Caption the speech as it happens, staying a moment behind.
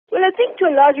I think to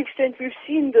a large extent we've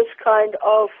seen this kind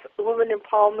of women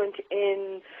empowerment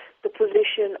in the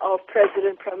position of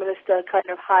President, Prime Minister, kind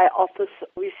of high office.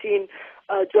 We've seen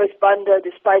Joyce Banda,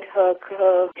 despite her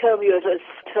term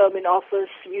in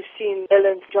office. We've seen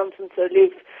Ellen Johnson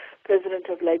Sirleaf, President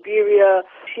of Liberia.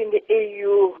 We've seen the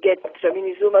AU get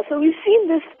Dlamini Zuma. So we've seen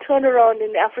this turnaround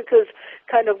in Africa's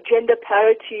kind of gender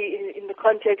parity in the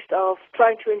context of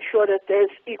trying to ensure that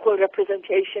there's equal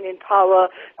representation in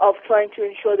power, of trying to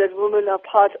ensure that women are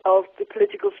part of the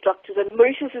political structures. And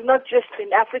Mauritius is not just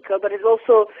in Africa, but it's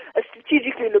also a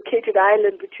strategically located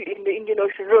island in the Indian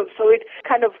Ocean rim. So it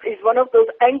kind of is one of those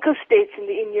anchor states in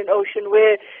the Indian Ocean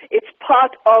where it's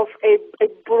part of a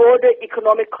broader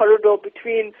economic corridor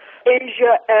between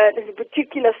Asia and in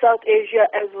particular South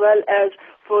Asia as well as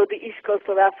for the east coast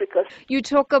of Africa. You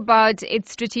talk about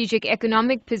its strategic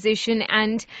economic position,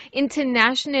 and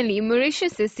internationally,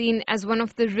 Mauritius is seen as one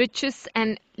of the richest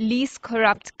and least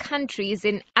corrupt countries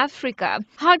in Africa.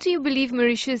 How do you believe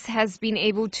Mauritius has been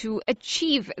able to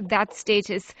achieve that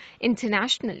status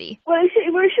internationally? Well,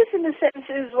 Mauritius in a sense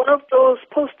is one of those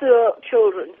poster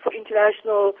children for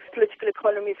international political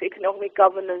economy, for economic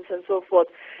governance and so forth.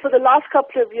 For the last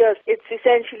couple of years, it's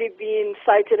essentially been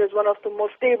cited as one of the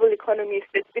most stable economies.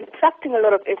 It's been attracting a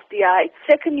lot of FDI.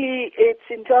 Secondly, it's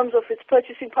in terms of its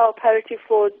purchasing power parity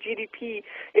for GDP,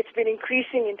 it's been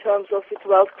increasing in terms of its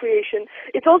wealth creation.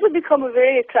 It's also become a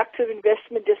very attractive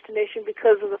investment destination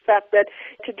because of the fact that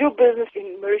to do business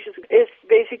in Mauritius is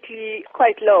basically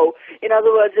quite low. In other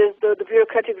words, the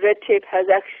bureaucratic red tape has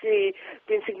actually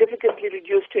been significantly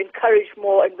reduced to encourage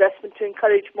more investment, to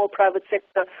encourage more private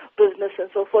sector business and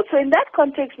so forth. So in that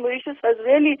context, Mauritius has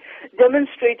really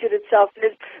demonstrated itself.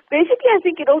 And basically, I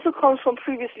think it also comes from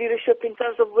previous leadership in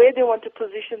terms of where they want to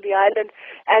position the island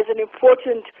as an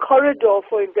important corridor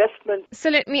for investment. So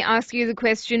let me ask you the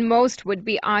question most would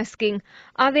be asking,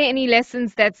 are there any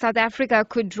lessons that South Africa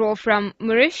could draw from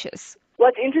Mauritius?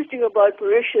 What's interesting about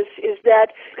Mauritius is that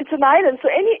it's an island, so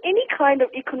any kind of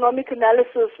economic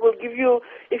analysis will give you,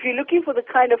 if you're looking for the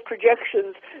kind of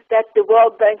projections that the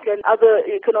World Bank and other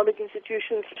economic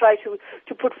institutions try to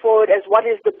put forward as what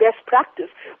is the best practice,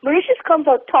 Mauritius comes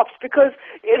out tops because,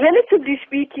 relatively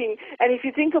speaking, and if you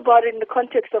think about it in the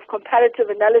context of comparative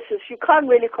analysis, you can't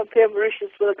really compare Mauritius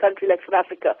with a country like South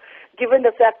Africa, given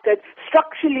the fact that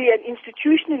structurally and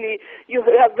institutionally you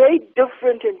have very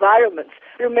different environments.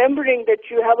 Remembering that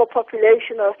you have a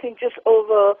population of, I think, just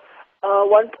over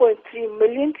 1.3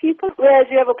 million people, whereas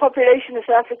you have a population in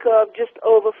South Africa of just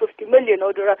over 50 million,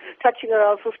 or touching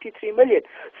around 53 million.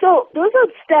 So those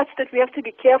are stats that we have to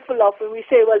be careful of when we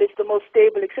say, well, it's the most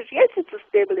stable, etc. Yes, it's a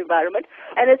stable environment.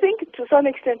 And I think to some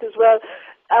extent as well,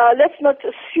 let's not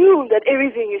assume that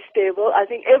everything is stable. I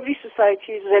think every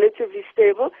society is relatively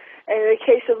stable. And in the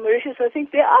case of Mauritius, I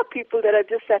think there are people that are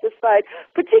dissatisfied,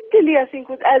 particularly, I think,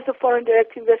 as the foreign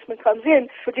direct investment comes in,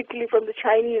 particularly from the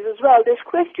Chinese as well. There's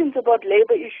questions about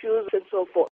labor issues and so forth.